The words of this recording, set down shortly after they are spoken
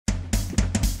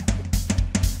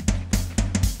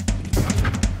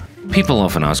People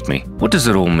often ask me, what does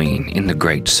it all mean in the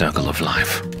great circle of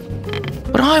life?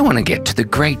 But I want to get to the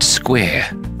great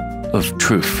square of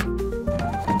truth.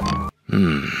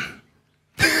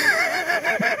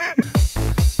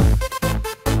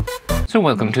 So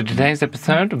welcome to today's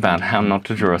episode about how not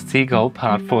to draw a seagull,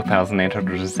 part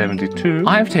 4872.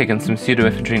 I've taken some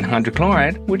pseudoephedrine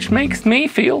hydrochloride, which makes me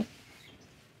feel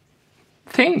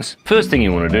things. First thing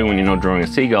you want to do when you're not drawing a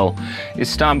seagull is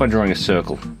start by drawing a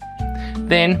circle.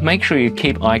 Then make sure you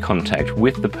keep eye contact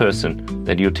with the person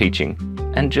that you're teaching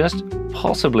and just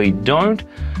possibly don't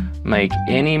make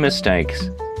any mistakes,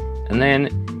 and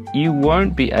then you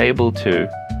won't be able to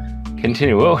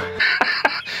continue. Whoa.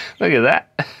 Look at that.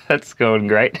 That's going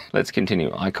great. Let's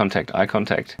continue. Eye contact, eye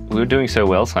contact. We were doing so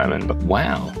well, Simon, but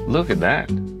wow, look at that.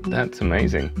 That's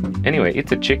amazing. Anyway,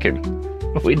 it's a chicken.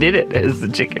 We did it. It's the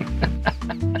chicken.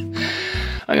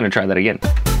 I'm going to try that again.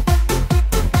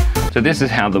 So this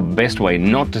is how the best way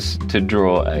not to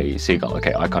draw a seagull.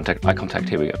 Okay, eye contact,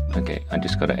 here we go. Okay, I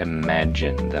just got to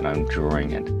imagine that I'm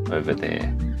drawing it over there.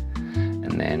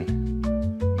 And then,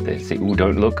 let's see. Ooh,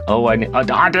 don't look. Oh, I did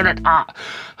it.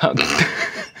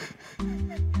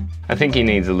 I think he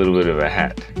needs a little bit of a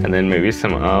hat and then maybe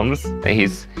some arms.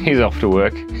 He's off to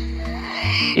work.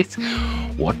 It's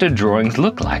what do drawings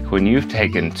look like when you've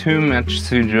taken too much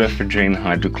pseudoephedrine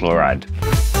hydrochloride?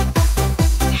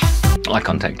 Eye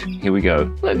contact, here we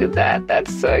go. Look at that,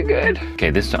 that's so good. Okay,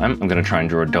 this time I'm gonna try and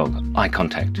draw a dog. Eye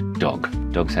contact, dog.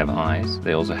 Dogs have eyes.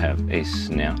 They also have a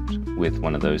snout with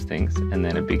one of those things and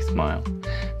then a big smile.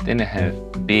 Then they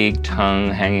have big tongue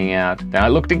hanging out. Then I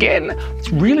looked again. It's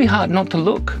really hard not to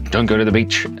look. Don't go to the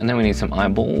beach. And then we need some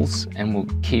eyeballs and we'll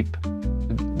keep,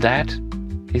 that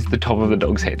is the top of the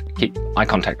dog's head. Keep eye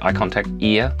contact,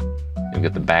 ear. We've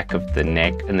got the back of the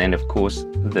neck and then of course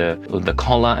the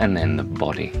collar and then the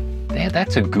body. There,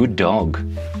 that's a good dog.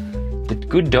 The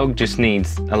good dog just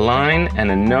needs a line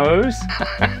and a nose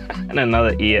and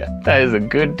another ear. That is a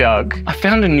good dog. I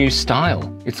found a new style.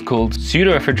 It's called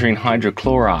pseudoephedrine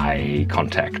hydrochloride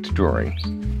contact drawing.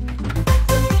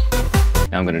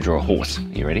 Now I'm going to draw a horse. Are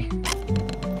you ready?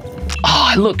 Oh,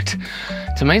 I looked.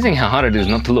 It's amazing how hard it is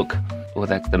not to look. Oh,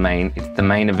 it's the main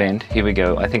event. Here we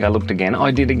go. I think I looked again. Oh,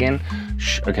 I did again.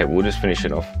 Shh. Okay, we'll just finish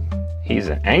it off. He's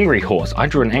an angry horse. I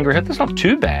drew an angry horse. That's not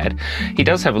too bad. He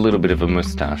does have a little bit of a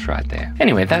moustache right there.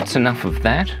 Anyway, that's enough of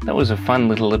that. That was a fun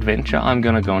little adventure. I'm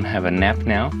going to go and have a nap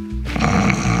now.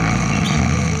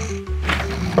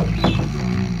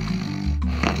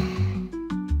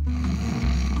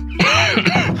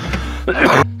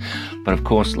 But of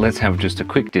course, let's have just a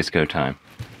quick disco time.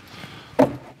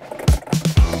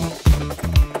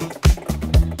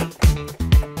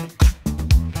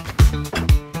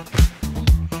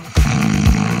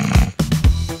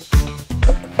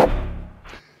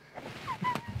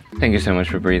 Thank you so much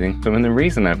for breathing. So, and the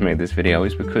reason I've made this video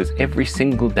is because every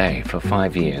single day for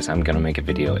 5 years, I'm gonna make a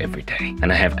video every day.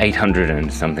 And I have 800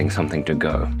 and something to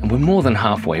go. And we're more than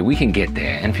halfway, we can get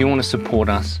there. And if you wanna support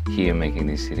us here making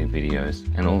these silly videos,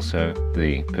 and also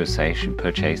the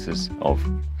purchases of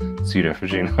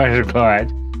pseudoephedrine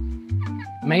hydrochloride,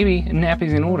 maybe a nap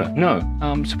is in order. No,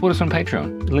 support us on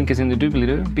Patreon. The link is in the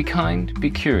doobly-doo. Be kind, be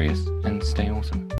curious, and stay awesome.